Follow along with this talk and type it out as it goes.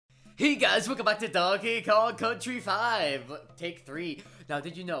Hey guys, welcome back to Donkey Kong Country 5, take 3. Now,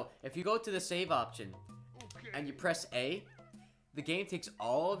 did you know, if you go to the save option, and you press A, the game takes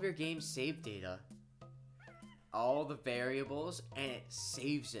all of your game's save data, all the variables, and it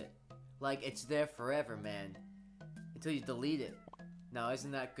saves it. Like, it's there forever, man, until you delete it. Now, isn't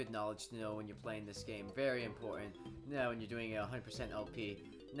that good knowledge to know when you're playing this game? Very important. Now, when you're doing a 100% LP.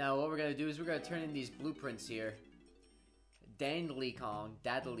 Now, what we're going to do is we're going to turn in these blueprints here. Daddy Kong.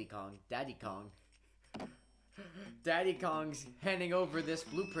 Daddy Kong's handing over this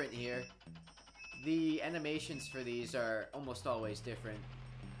blueprint here. The animations for these are almost always different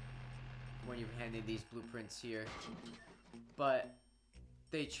when you're handing these blueprints here. But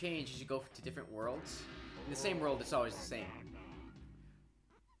they change as you go to different worlds. In the same world, it's always the same.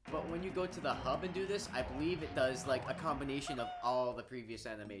 But when you go to the hub and do this, I believe it does like a combination of all the previous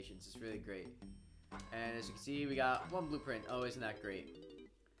animations. It's really great. And as you can see, we got one blueprint. Oh, isn't that great?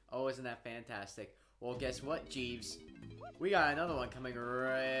 Oh, isn't that fantastic? Well, guess what, Jeeves? We got another one coming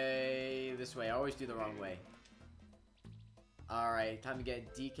right this way. I always do the wrong way. Alright, time to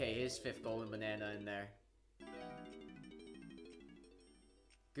get DK his 5th golden banana in there.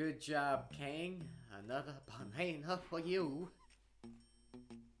 Good job, Kang. Another banana for you.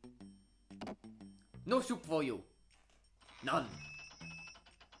 No soup for you. None.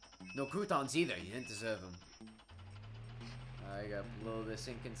 No croutons either, you didn't deserve them. I gotta blow this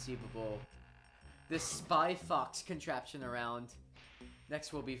inconceivable... this spy fox contraption around.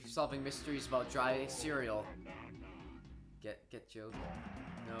 Next we'll be solving mysteries about dry cereal. Get joke?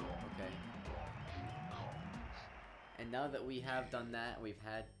 No? Okay. And now that we have done that, we've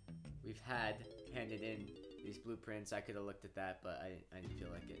had handed in these blueprints. I could have looked at that, but I didn't feel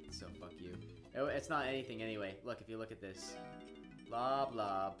like it, so fuck you. It's not anything anyway. Look, if you look at this. Blah,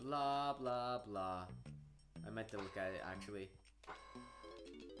 blah, blah, blah, blah. I meant to look at it, actually.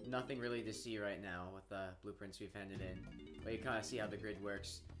 Nothing really to see right now with the blueprints we've handed in. But you kind of see how the grid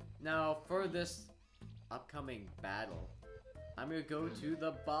works. Now, for this upcoming battle, I'm going to go to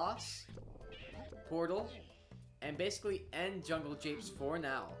the boss portal and basically end Jungle Japes for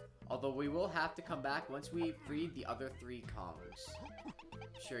now. Although we will have to come back once we freed the other 3 Kongs.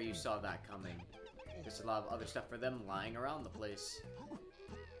 Sure you saw that coming. There's a lot of other stuff for them lying around the place.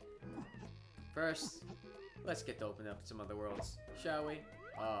 First, let's get to open up some other worlds, shall we?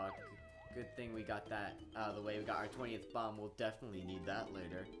 Good thing we got that out of the way. We got our 20th bomb. We'll definitely need that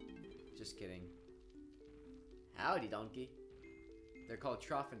later. Just kidding. Howdy, donkey. They're called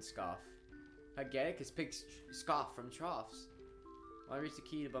Trough and Scoff. I get it, because pigs scoff from troughs. I want to reach the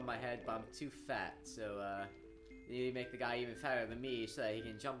key above my head, but I'm too fat, so, you need to make the guy even fatter than me so that he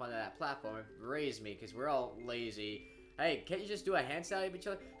can jump onto that platform and raise me, because we're all lazy. Hey, can't you just do a handstand of each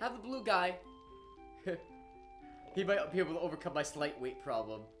other? Have the blue guy. He might be able to overcome my slight weight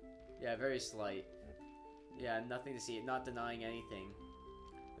problem. Yeah, very slight. Yeah, nothing to see. Not denying anything.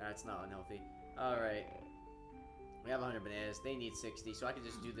 That's not unhealthy. Alright. We have 100 bananas. They need 60, so I can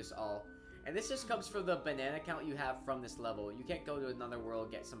just do this all. And this just comes from the banana count you have from this level. You can't go to another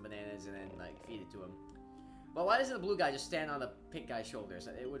world, get some bananas, and then, like, feed it to him. But why doesn't the blue guy just stand on the pink guy's shoulders?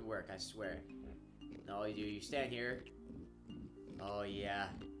 It would work, I swear. No, you do. You stand here. Oh, yeah.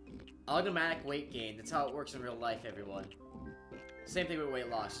 Automatic weight gain. That's how it works in real life, everyone. Same thing with weight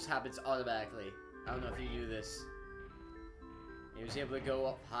loss. Just happens automatically. I don't know if you do this. He was able to go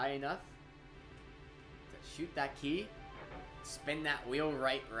up high enough to shoot that key. Spin that wheel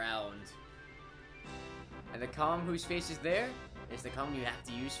right round. And the Kong whose face is there is the Kong you have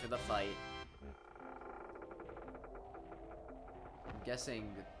to use for the fight. I'm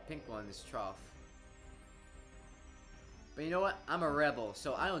guessing the pink one is Trough. But you know what? I'm a rebel,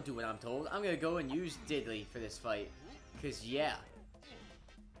 so I don't do what I'm told. I'm gonna go and use Diddly for this fight. Cause yeah.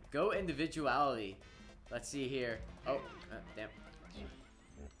 Go individuality. Let's see here. Oh, damn.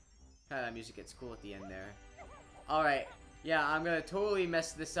 That music gets cool at the end there. Alright. Yeah, I'm gonna totally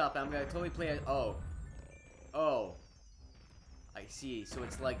mess this up. I'm gonna totally play it. Oh. Oh. I see. So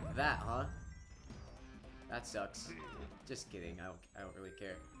it's like that, huh? That sucks. Just kidding. I don't really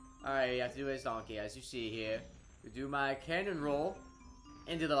care. Alright, you have to do his donkey, as you see here. We do my cannon roll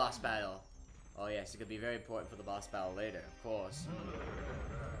into the boss battle. Oh yes, it's gonna be very important for the boss battle later, of course.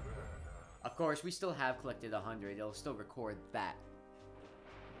 Of course, we still have collected 100. It'll still record that.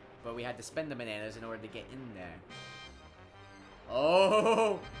 But we had to spend the bananas in order to get in there.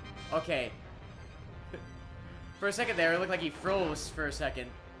 Oh! Okay. For a second there, it looked like he froze for a second.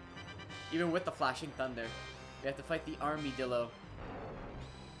 Even with the flashing thunder. We have to fight the armadillo.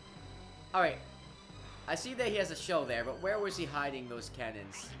 Alright. I see that he has a shell there, but where was he hiding those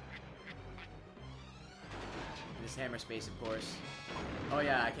cannons? This hammer space, of course. Oh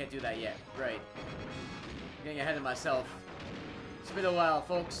yeah, I can't do that yet. Right. I'm getting ahead of myself. It's been a while,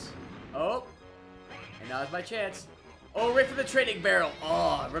 folks. Oh. And now's my chance. Oh, right for the training barrel.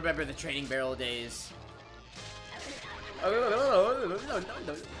 Oh, remember the training barrel days. Oh,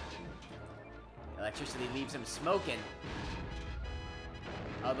 electricity leaves him smoking.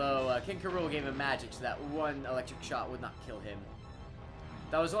 Although King K. Rool gave him magic, so that one electric shot would not kill him.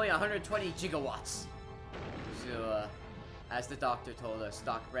 That was only 120 gigawatts. So, as the doctor told us,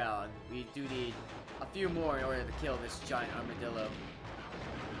 Doc Brown, we do need a few more in order to kill this giant armadillo.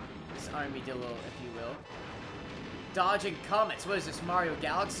 This armadillo, if you will. Dodging comets. What is this, Mario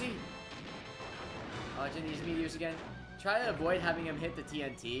Galaxy? Dodging these meteors again. Try to avoid having him hit the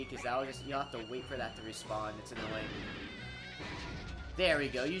TNT, because that'll just, you'll have to wait for that to respawn. It's annoying. There we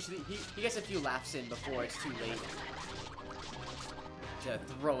go. Usually, he gets a few laughs in before it's too late to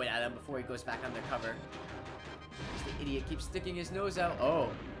throw it at him before he goes back undercover. The idiot keeps sticking his nose out. Oh.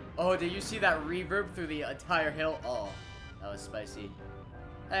 Oh, did you see that reverb through the entire hill? Oh, that was spicy.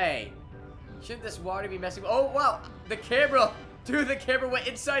 Hey. Shouldn't this water be messing with— oh, wow. The camera. Dude, the camera went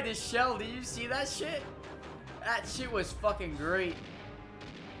inside his shell. Did you see that shit? That shit was fucking great.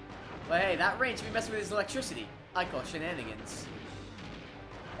 But hey, that rain should be messing with his electricity. I call shenanigans.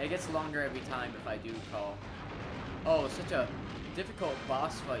 It gets longer every time if I do call. Oh, such a difficult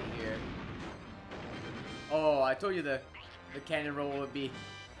boss fight here. Oh, I told you the cannon roll would be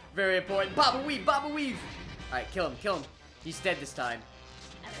very important. Baba weave, Baba weave. Alright, kill him, kill him. He's dead this time.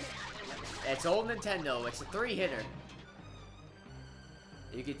 It's old Nintendo. It's a 3-hitter.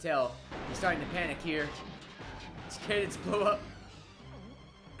 You can tell he's starting to panic here. His cannons blow up.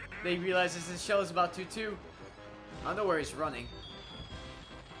 They realize his shell is about to too. I don't know where he's running.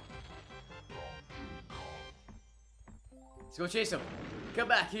 Let's go chase him. Come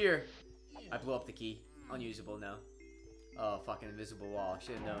back here. I blew up the key. Unusable now. Oh, fucking invisible wall.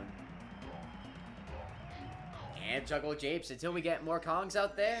 Should have known. And juggle Japes until we get more Kongs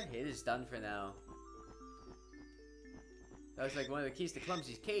out there. It is done for now. That was like one of the keys to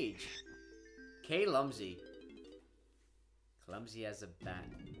Clumsy's cage. K-Lumsy. Clumsy as a bat.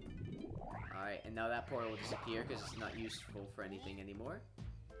 Alright, and now that portal will disappear because it's not useful for anything anymore.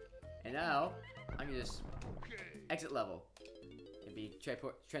 And now, I can just exit level. And be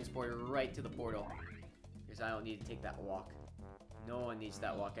transported right to the portal. Because I don't need to take that walk. No one needs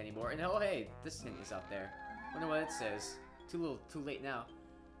that walk anymore. And oh hey, this hint is out there. Wonder what it says. Too late now.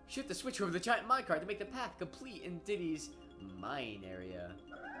 Shoot the switch over the giant minecart to make the path complete in Diddy's mine area.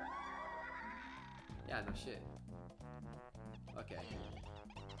 Yeah, no shit. Okay.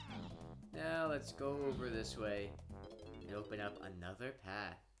 Now let's go over this way and open up another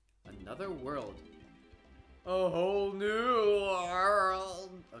path. Another world. A whole new world.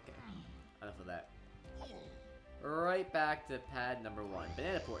 Okay, enough of that. Right back to pad number 1.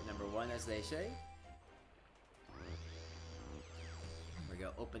 Banana port number 1, as they say. We're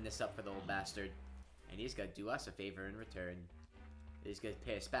gonna open this up for the old bastard. And he's gonna do us a favor in return. He's gonna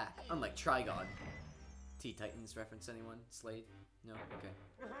pay us back. Unlike Trigon. T-Titans reference anyone? Slade? No?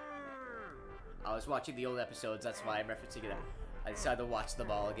 Okay. I was watching the old episodes, that's why I'm referencing it. I decided to watch them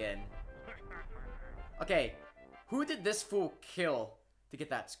all again. Okay, who did this fool kill to get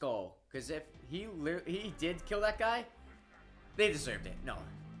that skull? Because if he did kill that guy, they deserved it. No.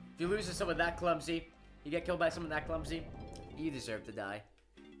 If you lose to someone that clumsy, you get killed by someone that clumsy, you deserve to die.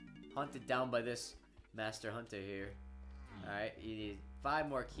 Hunted down by this master hunter here. Alright, you need 5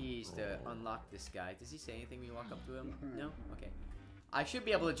 more keys to unlock this guy. Does he say anything when you walk up to him? No? Okay. I should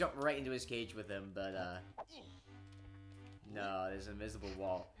be able to jump right into his cage with him, but no, there's an invisible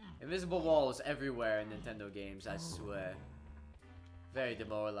wall. Invisible walls everywhere in Nintendo games, I swear. Very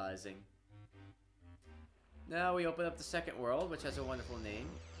demoralizing. Now we open up the second world, which has a wonderful name.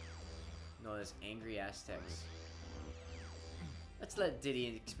 Known as Angry Aztecs. Let's let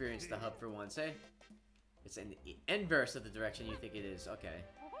Diddy experience the hub for once, eh? It's an inverse of the direction you think it is. Okay.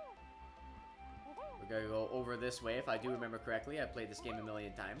 We're gonna go over this way, if I do remember correctly. I've played this game a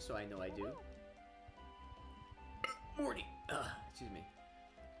million times, so I know I do. Morty! Excuse me.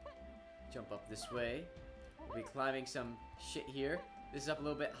 Jump up this way. We'll be climbing some shit here. This is up a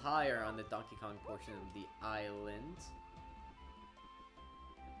little bit higher on the Donkey Kong portion of the island.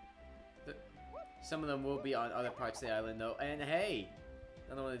 Some of them will be on other parts of the island, though. And hey!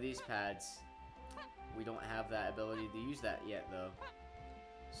 Another one of these pads. We don't have that ability to use that yet, though.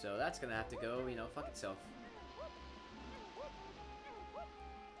 So that's gonna have to go, you know, fuck itself.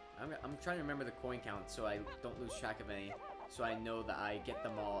 I'm trying to remember the coin count so I don't lose track of any. So I know that I get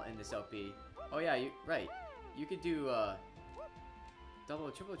them all in this LP. Oh yeah, right. You could do double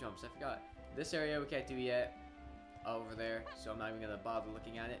or triple jumps, I forgot. This area we can't do yet. over there, so I'm not even gonna bother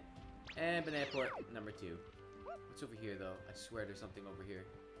looking at it. And banana port number 2. What's over here though? I swear there's something over here.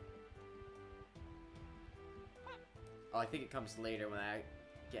 Oh, I think it comes later when I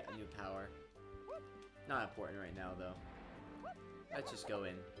get a new power. Not important right now though. Let's just go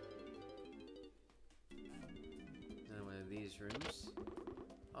in. Another one of these rooms.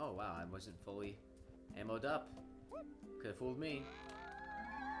 Oh wow, I wasn't fully ammoed up. Could have fooled me.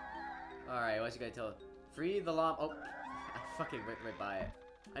 Alright, what's he gonna tell? Free the llama. Oh, I fucking went right by it.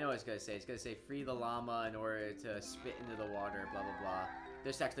 I know what it's gonna say. It's gonna say free the llama in order to spit into the water, blah blah blah.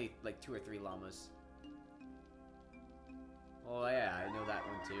 There's actually like 2 or 3 llamas. Oh yeah, I know that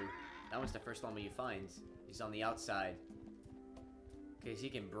one too. That one's the first llama you find. He's on the outside. Okay, so he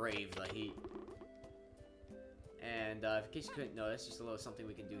can brave the heat. And in case you couldn't notice, just a little something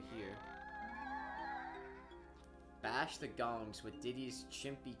we can do here. Bash the gongs with Diddy's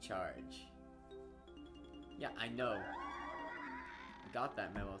chimpy charge. Yeah, I know. I got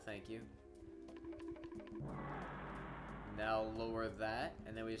that memo, thank you. Now lower that,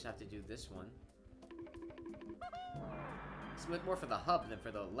 and then we just have to do this one. It's more for the hub than for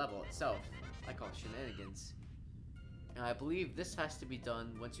the level itself. I call it shenanigans. And I believe this has to be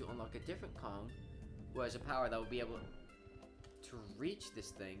done once you unlock a different Kong, who has a power that will be able to reach this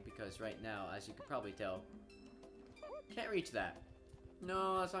thing, because right now, as you can probably tell, can't reach that.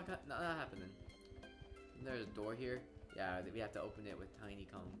 No, that's not happening. There's a door here. Yeah, we have to open it with Tiny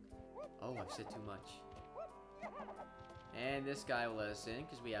Kong. Oh, I've said too much. And this guy will let us in,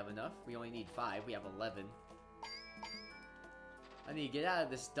 because we have enough. We only need 5, we have 11. I need to get out of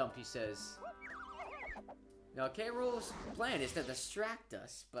this dump, he says. Now, Rool's plan is to distract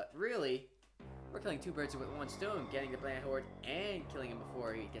us, but really, we're killing 2 birds with 1 stone, getting the Banana Horde and killing him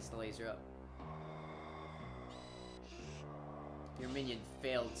before he gets the laser up. Your minion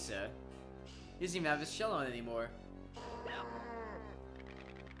failed, sir. He doesn't even have his shell on anymore.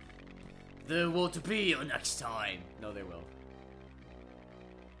 There won't be a next time. No, there will.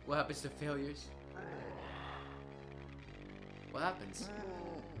 What happens to failures? What happens?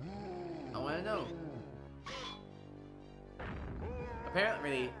 I want to know.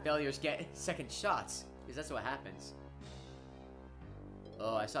 Apparently, failures get second shots, because that's what happens.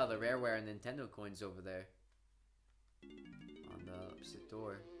 Oh, I saw the rareware and Nintendo coins over there. On the opposite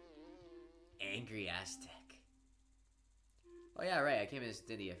door. Angry Aztec. Oh yeah, right, I came in as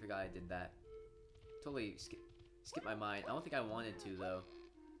Diddy. I forgot I did that. Totally skipped my mind. I don't think I wanted to, though.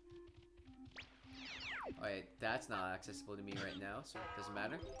 Alright, that's not accessible to me right now, so it doesn't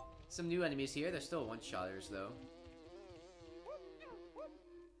matter. Some new enemies here. They're still one-shotters, though.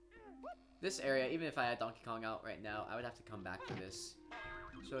 This area, even if I had Donkey Kong out right now, I would have to come back to this.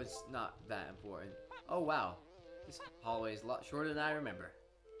 So it's not that important. Oh, wow. This hallway is a lot shorter than I remember.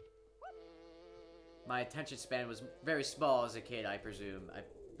 My attention span was very small as a kid, I presume.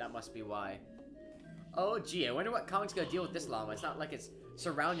 That must be why. Oh, gee, I wonder what Kong's gonna deal with this llama. It's not like it's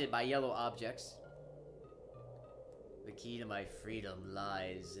surrounded by yellow objects. The key to my freedom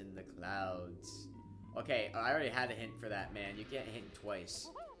lies in the clouds. Okay, I already had a hint for that, man. You can't hint twice.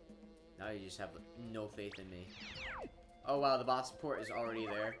 Now you just have no faith in me. Oh wow, the boss port is already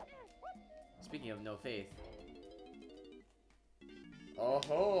there. Speaking of no faith. Oh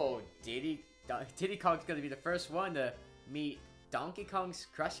ho! Diddy Kong's gonna be the first one to meet Donkey Kong's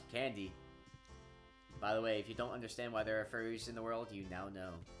crushed candy. By the way, if you don't understand why there are furries in the world, you now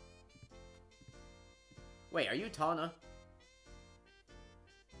know. Wait, are you Tana?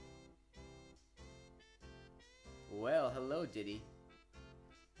 Well, hello, Diddy.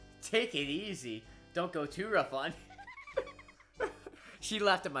 Take it easy. Don't go too rough on. She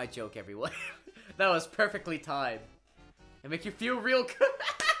laughed at my joke, everyone. That was perfectly timed. It make you feel real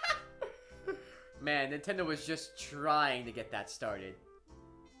good. Man, Nintendo was just trying to get that started.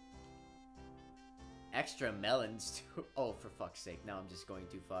 Extra melons too. Oh, for fuck's sake. Now I'm just going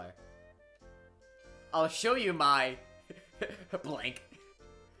too far. I'll show you my blank.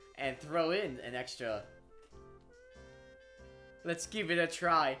 And throw in an extra. Let's give it a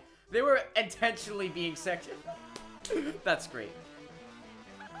try. They were intentionally being sexual. That's great.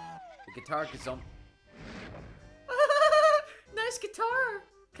 The guitar kazum. Nice guitar.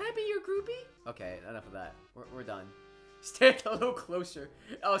 Can I be your groupie? Okay, enough of that. We're done. Stand a little closer.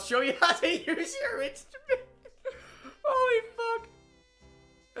 I'll show you how to use your instrument. Holy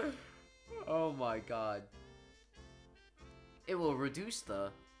fuck. Oh my god. It will reduce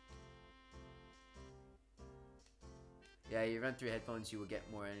the... Yeah, you run through headphones, you will get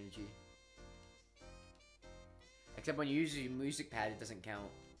more energy. Except when you use your music pad, it doesn't count.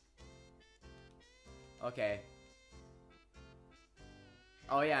 Okay.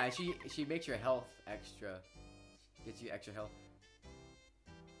 Oh yeah, she makes your health extra. Gets you extra health.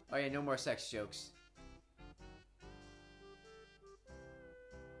 Oh yeah, no more sex jokes.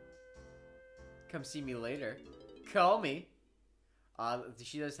 Come see me later. Call me.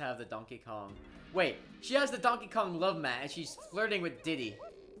 She does have the Donkey Kong. Wait, she has the Donkey Kong love mat and she's flirting with Diddy.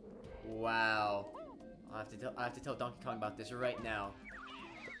 Wow. I have to tell Donkey Kong about this right now.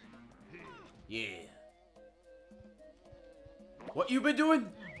 Yeah. What you been doing?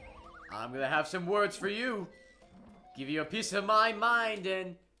 I'm gonna have some words for you. Give you a piece of my mind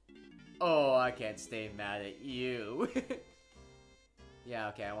and... Oh, I can't stay mad at you. Yeah,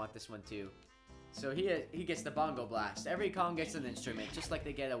 okay, I want this one too. So he gets the bongo blast. Every Kong gets an instrument, just like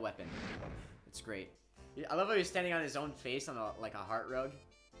they get a weapon. It's great. I love how he's standing on his own face on like a heart rug.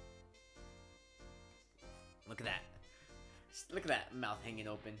 Look at that. Look at that mouth hanging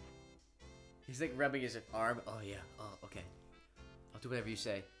open. He's like rubbing his arm. Oh yeah. Oh okay. I'll do whatever you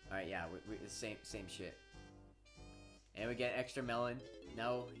say. All right. Yeah. We same shit. And we get extra melon.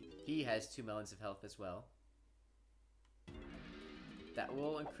 Now he has 2 melons of health as well. That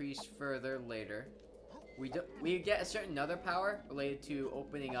will increase further later. We get a certain other power related to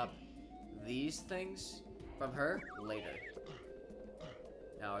opening up these things from her later.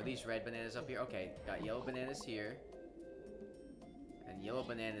 Now, are these red bananas up here? Okay, got yellow bananas here. And yellow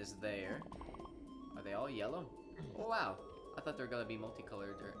bananas there. Are they all yellow? Oh, wow. I thought they were going to be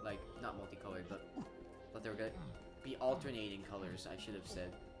multicolored, or, like, not multicolored, but I thought they were going to be alternating colors, I should have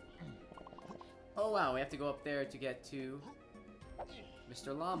said. Oh, wow, we have to go up there to get to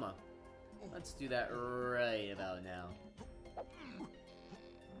Mr. Llama. Let's do that right about now.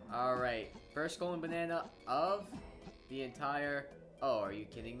 Alright, first golden banana of the entire... Oh, are you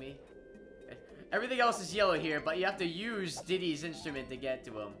kidding me? Everything else is yellow here, but you have to use Diddy's instrument to get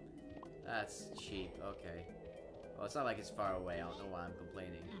to him. That's cheap, okay. Well, it's not like it's far away, I don't know why I'm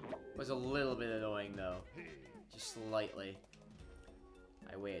complaining. It was a little bit annoying though. Just slightly.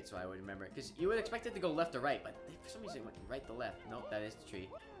 I waited so I would remember it. Because you would expect it to go left or right, but for some reason it went right to left. Nope, that is the tree.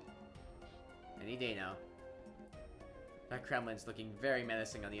 Any day now. That Kremlin's looking very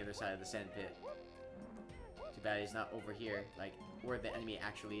menacing on the other side of the sand pit. Too bad he's not over here, like where the enemy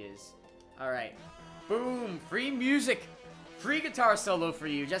actually is. Alright. Boom! Free music! Free guitar solo for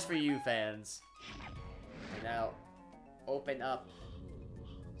you, just for you fans. And now, open up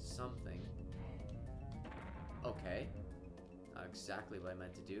something. Okay. Not exactly what I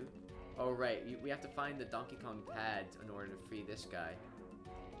meant to do. Oh right, we have to find the Donkey Kong pad in order to free this guy.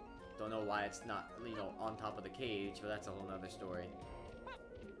 Don't know why it's not, you know, on top of the cage, but that's a whole nother story.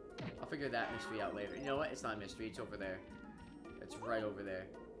 I'll figure that mystery out later. You know what? It's not a mystery. It's over there. It's right over there.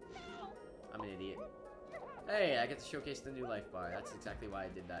 I'm an idiot. Hey, I get to showcase the new life bar. That's exactly why I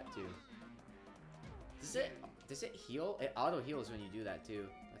did that too. Does it heal? It auto heals when you do that too.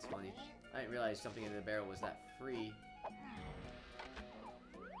 That's funny. I didn't realize jumping into the barrel was that free.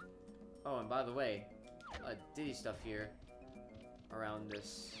 Oh, and by the way, Diddy stuff here around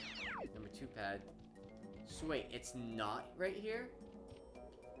this number 2 pad. So wait, it's not right here?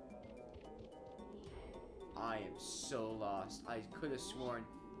 I am so lost. I could have sworn.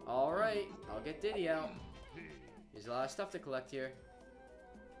 Alright, I'll get Diddy out. There's a lot of stuff to collect here.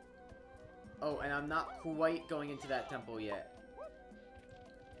 Oh, and I'm not quite going into that temple yet.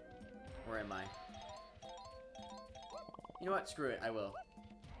 Where am I? You know what? Screw it. I will.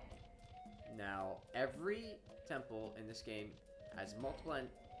 Now, every temple in this game has multiple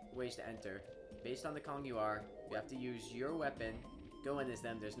ways to enter. Based on the Kong you are, you have to use your weapon, go in as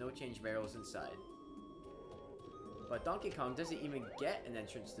them. There's no change barrels inside. But Donkey Kong doesn't even get an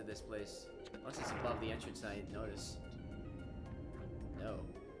entrance to this place. Unless it's above the entrance and I didn't notice. No.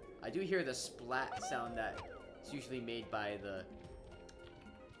 I do hear the splat sound that is usually made by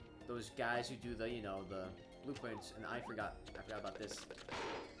those guys who do the, you know, the blueprints, and I forgot about this.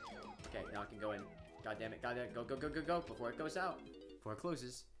 Okay, now I can go in. God damn it, go, go, go, go, go, before it goes out. Before it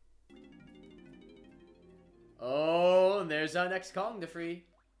closes. Oh, and there's our next Kong to free.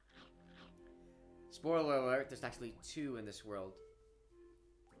 Spoiler alert, there's actually 2 in this world.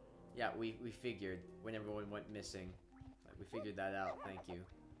 Yeah, we figured when everyone went missing. We figured that out, thank you.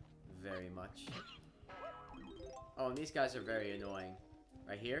 Very much. Oh, and these guys are very annoying.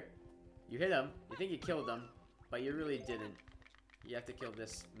 Right here, you hit them, you think you killed them, but you really didn't. You have to kill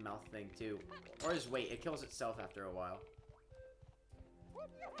this mouth thing too. Or just wait, it kills itself after a while.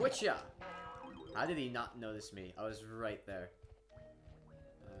 Whatcha? How did he not notice me? I was right there.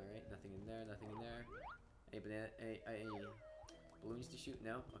 Alright, nothing in there, nothing in there. Any banana, any balloons to shoot?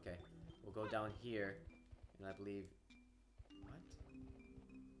 No? Okay. We'll go down here, and I believe... What?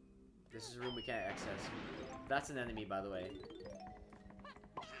 This is a room we can't access. That's an enemy, by the way.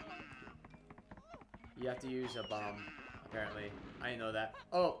 You have to use a bomb, apparently. I didn't know that.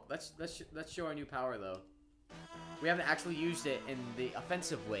 Oh, let's show our new power though. We haven't actually used it in the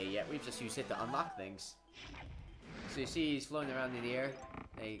offensive way yet. We've just used it to unlock things. So you see, he's floating around in the air,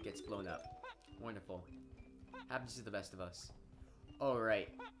 and he gets blown up. Wonderful. Happens to the best of us. Oh right,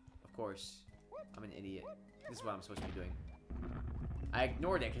 of course. I'm an idiot. This is what I'm supposed to be doing. I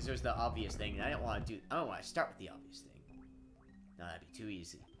ignored it because there's the obvious thing, and I don't want to start with the obvious thing. No, that'd be too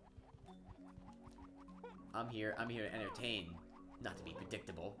easy. I'm here to entertain, not to be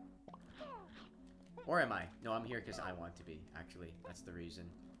predictable. Or am I? No, I'm here because I want to be, actually. That's the reason.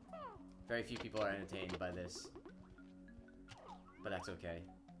 Very few people are entertained by this. But that's okay.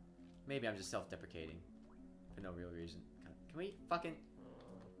 Maybe I'm just self-deprecating. For no real reason. Can we fucking...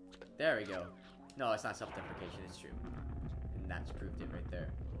 There we go. No, it's not self-deprecation, it's true. And that's proved it right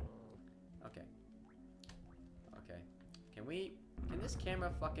there. Okay. Okay. Can this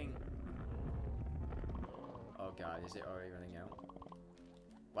camera fucking... Oh god, is it already running out?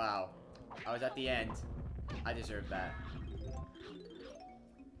 Wow. I was at the end. I deserve that.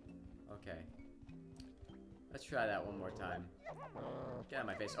 Okay. Let's try that one more time. Get out of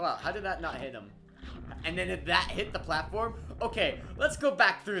my face. Oh wow, how did that not hit him? And then did that hit the platform? Okay, let's go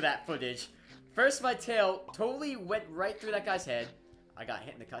back through that footage. First, my tail totally went right through that guy's head. I got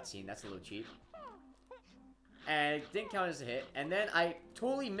hit in the cutscene. That's a little cheap. And it didn't count as a hit. And then I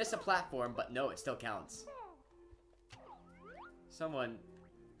totally missed a platform, but no, it still counts. Someone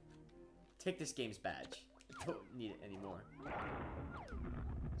take this game's badge. I don't need it anymore.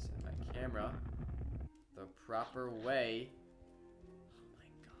 Set my camera the proper way. Oh my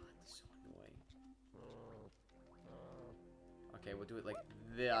god, this is so annoying. Okay, we'll do it like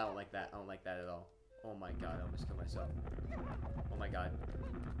this. I don't like that. I don't like that at all. Oh my god, I almost killed myself. Oh my god.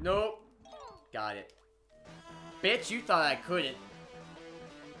 Nope. Got it. Bitch, you thought I couldn't.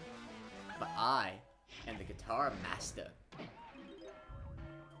 But I am the guitar master.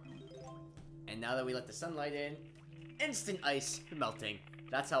 And now that we let the sunlight in, instant ice melting.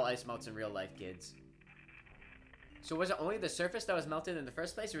 That's how ice melts in real life, kids. So was it only the surface that was melted in the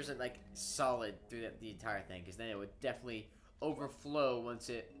first place, or was it like solid through the entire thing? Because then it would definitely overflow once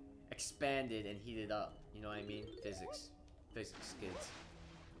it expanded and heated up. You know what I mean? Physics. Physics, kids.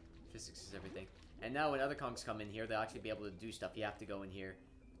 Physics is everything. And now when other Kongs come in here, they'll actually be able to do stuff. You have to go in here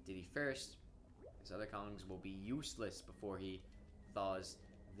with Diddy first. Because other Kongs will be useless before he thaws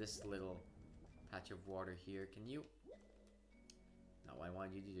this little patch of water here. Can you... Not what I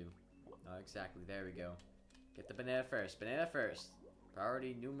wanted you to do. Not exactly. There we go. Get the banana first. Banana first.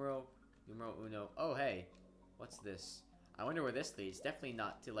 Priority numero uno. Oh, hey. What's this? I wonder where this leads. Definitely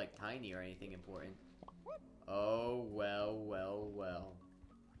not to, like, tiny or anything important. Oh, well, well, well.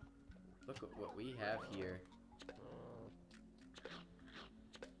 Look at what we have here.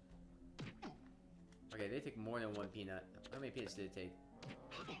 Okay, they take more than one peanut. How many peanuts did it take?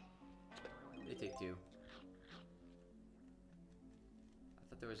 They take 2. I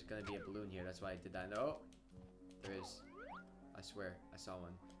thought there was gonna be a balloon here. That's why I did that. No, there is. I swear, I saw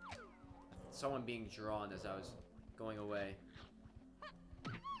one. I saw one being drawn as I was going away.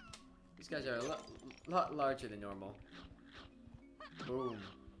 These guys are a lot larger than normal. Boom.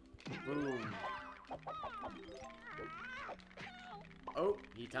 Boom. Oh,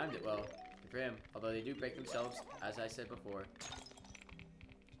 he timed it well. Good for him. Although they do break themselves, as I said before.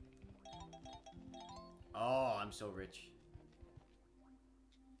 Oh, I'm so rich.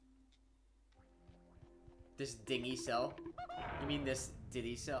 This dingy cell? You mean this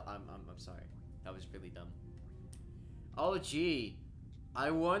Diddy cell? I'm sorry. That was really dumb. Oh, gee.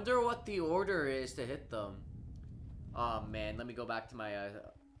 I wonder what the order is to hit them. Oh, man. Let me go back to my,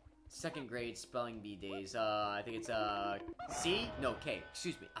 2nd grade spelling bee days. I think it's, C? No, K.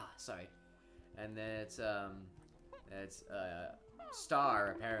 Excuse me. Ah, sorry. And then it's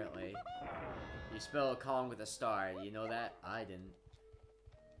star, apparently. You spell Kong with a star. You know that? I didn't.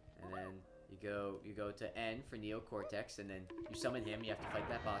 And then you go to N for Neo Cortex, and then you summon him. You have to fight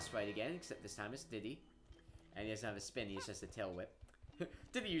that boss fight again, except this time it's Diddy. And he doesn't have a spin, he's just a tail whip.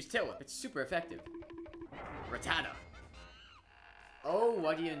 Diddy use tail whip, it's super effective. Rattata. Oh,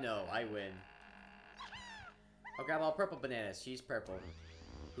 what do you know? I win. I'll grab all purple bananas. She's purple.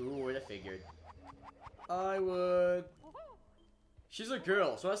 Who would have figured? I would. She's a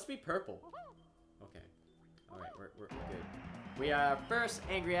girl, so it has to be purple. Okay. Alright, we're good. We are first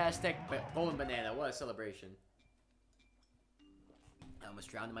angry Aztec golden banana. What a celebration. I almost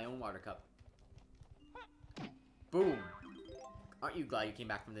drowned in my own water cup. Boom. Aren't you glad you came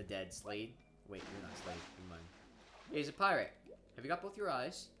back from the dead, Slade? Wait, you're not Slade. Never mind. He's a pirate. Have you got both your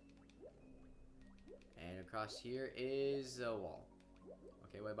eyes? And across here is a wall.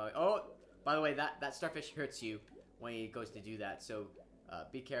 Okay, what about... Oh! By the way, that starfish hurts you when he goes to do that, so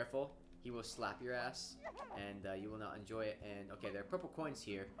be careful. He will slap your ass, and you will not enjoy it. And okay, there are purple coins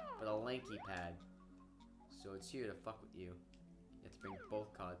here, but a lanky pad. So it's here to fuck with you. You have to bring both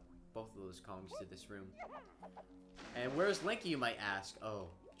of those Kongs to this room. And where's Lanky, you might ask? Oh,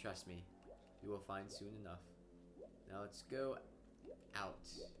 trust me, you will find soon enough. Now let's go out.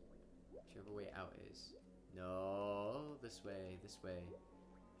 Whichever way out is. No, this way, this way.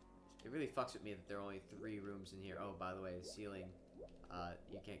 It really fucks with me that there are only 3 rooms in here. Oh, by the way, the ceiling.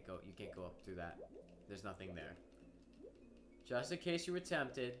 You can't go up through that. There's nothing there. Just in case you were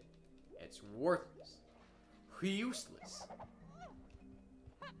tempted, it's worthless. Useless.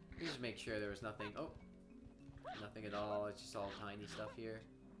 Just make sure there was nothing. Oh, nothing at all. It's just all tiny stuff here.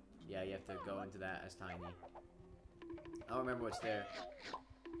 Yeah, you have to go into that as tiny. I don't remember what's there.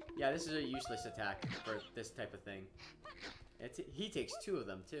 Yeah, this is a useless attack for this type of thing. He takes 2 of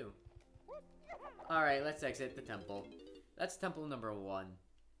them too. Alright, let's exit the temple. That's temple number 1.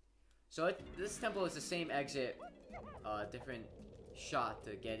 So this temple is the same exit, different shot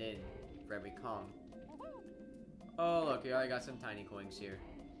to get in for every Kong. Oh look, I got some tiny coins here.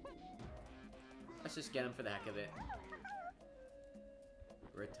 Let's just get them for the heck of it.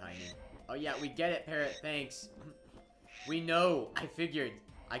 We're tiny. Oh yeah, we get it, Parrot, thanks. We know, I figured.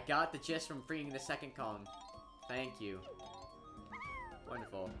 I got the gist from freeing the second Kong. Thank you.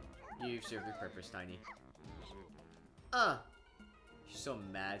 Wonderful. You've served your purpose, Tiny. She's so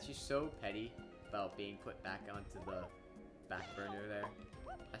mad. She's so petty about being put back onto the back burner there.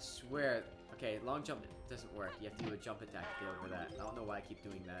 I swear. Okay, long jump doesn't work. You have to do a jump attack to get over that. I don't know why I keep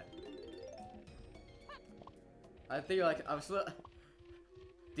doing that. I think you're like,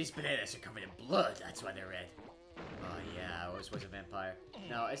 these bananas are covered in blood. That's why they're red. Oh yeah, I always was a vampire.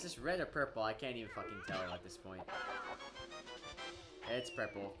 Now, is this red or purple? I can't even fucking tell at this point. It's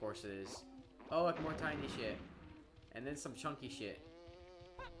purple, of course it is. Oh, look, more tiny shit. And then some chunky shit.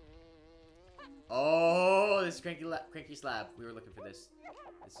 Oh, this is cranky slab. We were looking for this.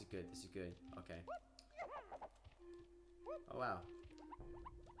 This is good. This is good. Okay. Oh wow.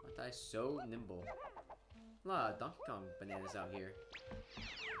 Aren't I so nimble? A lot of Donkey Kong bananas out here.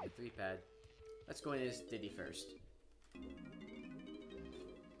 A 3-pad. Let's go into this Diddy first.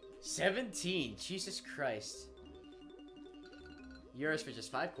 17. Jesus Christ. Yours for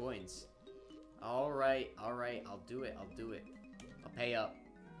just 5 coins. Alright, alright. I'll do it. I'll do it. I'll pay up.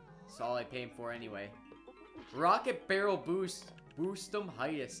 That's all I pay him for anyway. Rocket barrel boost. Boostum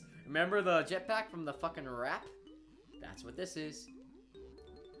hiatus. Remember the jetpack from the fucking rap? That's what this is.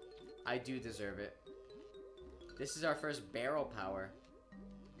 I do deserve it. This is our first barrel power.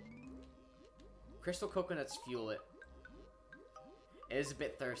 Crystal coconuts fuel it. It is a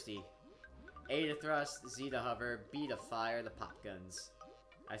bit thirsty. A to thrust, Z to hover, B to fire the pop guns.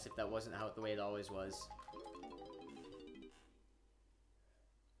 As if that wasn't the way it always was.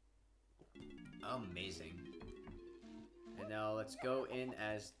 Amazing. And now let's go in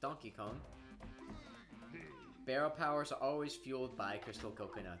as Donkey Kong. Barrel powers are always fueled by crystal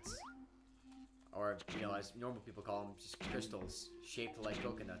coconuts. Or, you know, as normal people call them, just crystals shaped like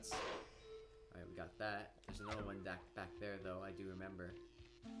coconuts. Alright, we got that. There's another one back there, though, I do remember.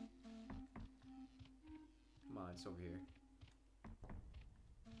 Come on, it's over here.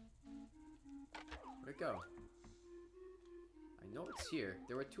 Where'd it go? I know it's here.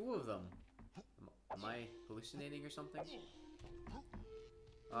 There were 2 of them. Am I hallucinating or something?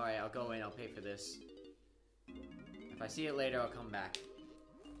 Alright, I'll go in. I'll pay for this. If I see it later, I'll come back.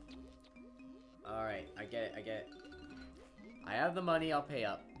 Alright, I get it. I get it. I have the money. I'll pay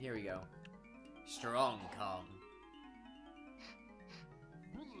up. Here we go. Strong Kong.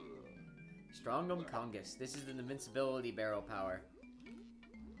 Strongum Kongus. This is an invincibility barrel power.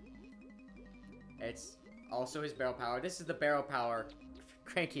 It's also his barrel power. This is the barrel power.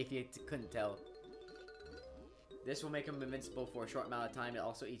 Cranky if you couldn't tell. This will make him invincible for a short amount of time. It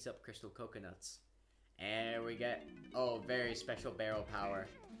also eats up crystal coconuts. And we get, oh, very special barrel power.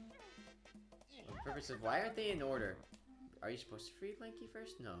 For the purpose of, why aren't they in order? Are you supposed to free Lanky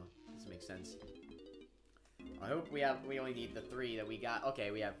first? No, doesn't make sense. I hope we only need the 3 that we got.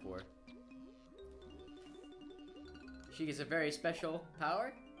 Okay, we have 4. She gets a very special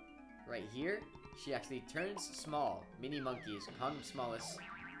power. Right here, she actually turns small. Mini monkeys, Kong smallest.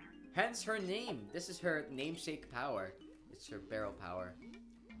 Hence her name. This is her namesake power. It's her barrel power.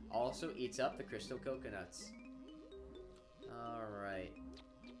 Also eats up the crystal coconuts. Alright.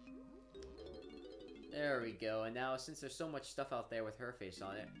 There we go. And now, since there's so much stuff out there with her face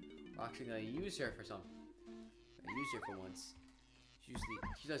on it, we're actually going to use her for something. Use her for once.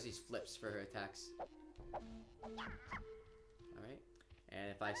 She does these flips for her attacks. Alright. And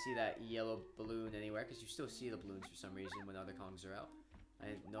if I see that yellow balloon anywhere, because you still see the balloons for some reason when other Kongs are out. I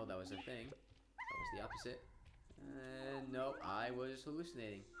didn't know that was a thing. That was the opposite. Nope, I was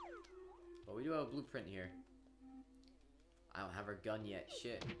hallucinating. But we do have a blueprint here. I don't have our gun yet.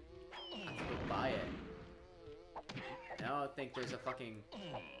 Shit. I have to go buy it. And I don't think there's a fucking...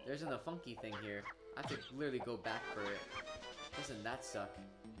 There isn't a funky thing here. I have to literally go back for it. Doesn't that suck?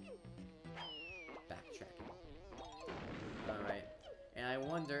 Backtracking. Alright. And I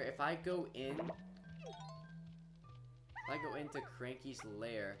wonder if I go in... If I go into Cranky's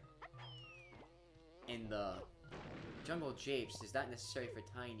lair in the Jungle Japes, is that necessary for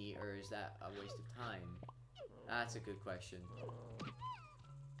Tiny, or is that a waste of time? That's a good question.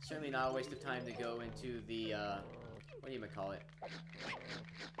 Certainly not a waste of time to go into the, what do you call it?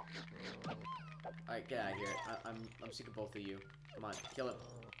 Alright, get out of here. I'm sick of both of you. Come on, kill him.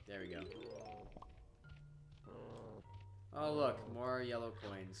 There we go. Oh look, more yellow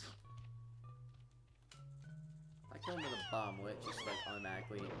coins. I kill him with a bomb, will it just like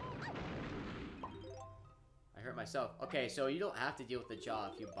automatically? I hurt myself. Okay, so you don't have to deal with the jaw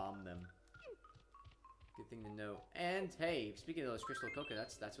if you bomb them. Good thing to know. And hey, speaking of those crystal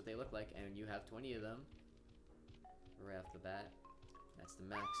coconuts, that's what they look like, and you have 20 of them. Right off the bat. That's the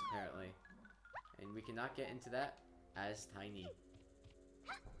max, apparently. And we cannot get into that as Tiny.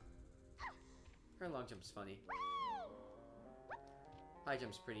 Her long jump's funny. High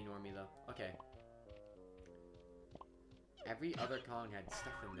jump's pretty normy, though. Okay. Every other Kong had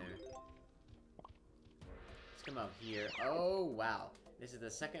stuff in there. Let's come out here. Oh, wow. This is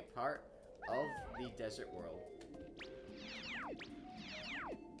the second part of the desert world.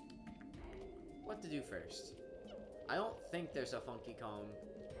 What to do first? I don't think there's a Funky Kong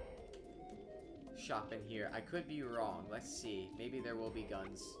shop in here. I could be wrong. Let's see. Maybe there will be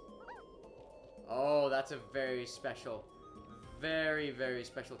guns. Oh, that's a very special, very, very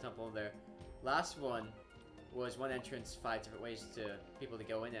special temple in there. Last one was one entrance, 5 different ways to people to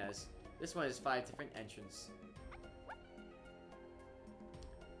go in as. This one is 5 different entrances.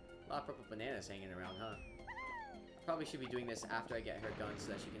 A lot of purple bananas hanging around, huh? I probably should be doing this after I get her gun so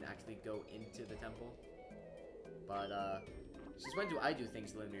that she can actually go into the temple. But, since when do I do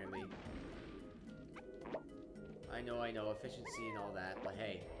things linearly? I know, efficiency and all that, but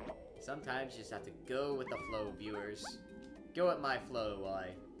hey, sometimes you just have to go with the flow, viewers. Go with my flow while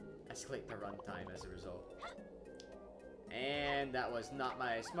I escalate the runtime as a result. And that was not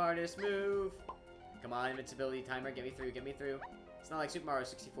my smartest move. Come on, invincibility timer, get me through, get me through. It's not like Super Mario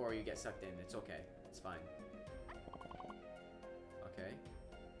 64 where you get sucked in. It's okay. It's fine. Okay.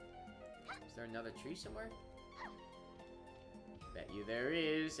 Is there another tree somewhere? Bet you there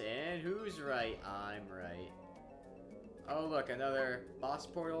is. And who's right? I'm right. Oh, look, another boss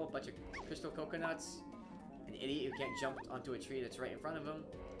portal. Bunch of crystal coconuts. An idiot who can't jump onto a tree that's right in front of him.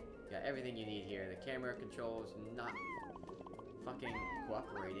 Got everything you need here. The camera control is not fucking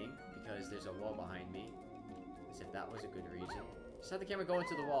cooperating because there's a wall behind me. As if that was a good reason. Just have the camera go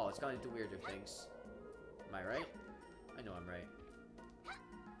into the wall. It's gone into weirder things. Am I right? I know I'm right.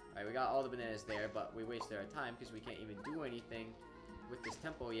 Alright, we got all the bananas there, but we wasted our time because we can't even do anything with this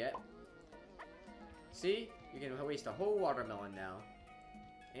temple yet. See? You can waste a whole watermelon now.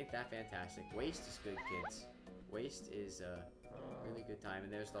 Ain't that fantastic? Waste is good, kids. Waste is a really good time.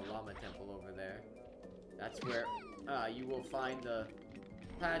 And there's the llama temple over there. That's where you will find the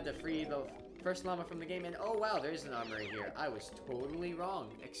pad to free the first llama from the game. And oh wow, there's an armory here. I was totally wrong.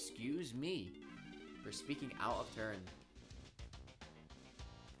 Excuse me for speaking out of turn.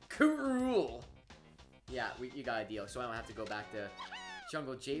 Cool. Yeah, you got a deal. So I don't have to go back to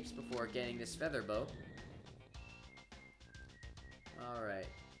Jungle Japes before getting this feather bow. Alright.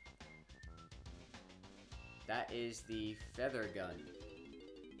 That is the feather gun.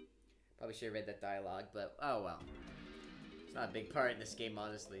 Probably should have read that dialogue, but oh well. It's not a big part in this game,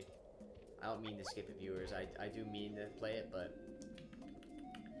 honestly. I don't mean to skip it, viewers. I do mean to play it, but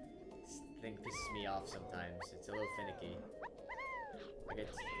this thing pisses me off sometimes. It's a little finicky. Like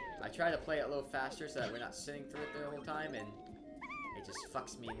I try to play it a little faster so that we're not sitting through it the whole time, and it just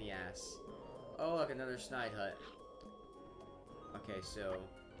fucks me in the ass. Oh, look, another snide hut. Okay, so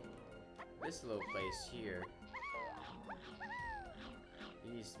this little place here,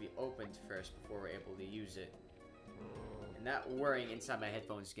 it needs to be opened first before we're able to use it. And that whirring inside my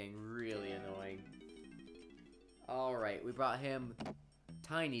headphones is getting really annoying. Alright, we brought him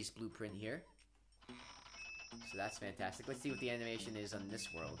Tiny's blueprint here. So that's fantastic. Let's see what the animation is on this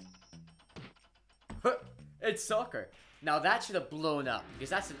world. Huh, it's soccer. Now that should have blown up, because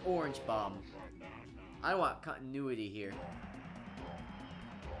that's an orange bomb. I want continuity here.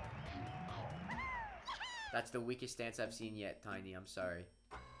 That's the weakest dance I've seen yet, Tiny. I'm sorry.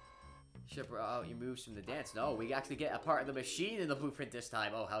 Ship out your moves from the dance. No, we actually get a part of the machine in the blueprint this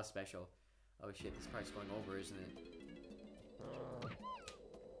time. Oh, how special. Oh shit, this part's going over, isn't it?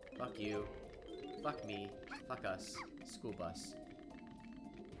 Fuck you. Fuck me. Fuck us. School bus.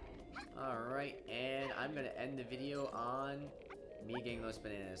 Alright, and I'm gonna end the video on me getting those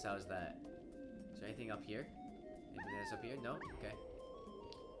bananas. How's that? Is there anything up here? Any bananas up here? No? Okay.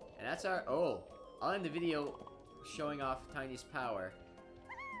 And that's our... Oh! I'll end the video showing off Tiny's power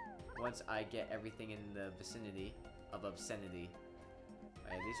once I get everything in the vicinity of obscenity.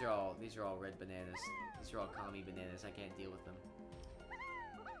 Alright, these are all red bananas. These are all commie bananas. I can't deal with them.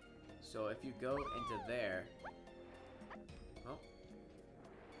 So if you go into there... Oh.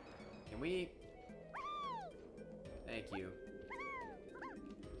 Can we... Thank you.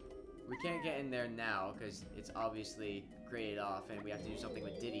 We can't get in there now because it's obviously graded off and we have to do something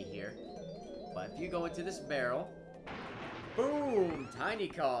with Diddy here. But if you go into this barrel... Boom! Tiny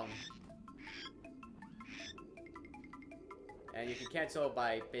Kong! And you can cancel it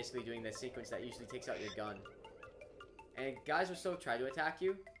by basically doing the sequence that usually takes out your gun. And guys will still try to attack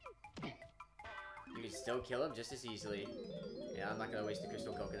you. You can still kill him just as easily. Yeah, I'm not going to waste the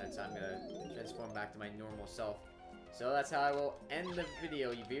crystal coconuts. I'm going to transform back to my normal self. So that's how I will end the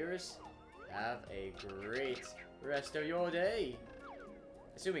video, you viewers. Have a great rest of your day.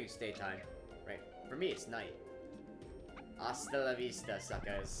 Assuming it's daytime. Right. For me, it's night. Hasta la vista,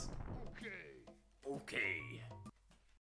 suckers. Okay.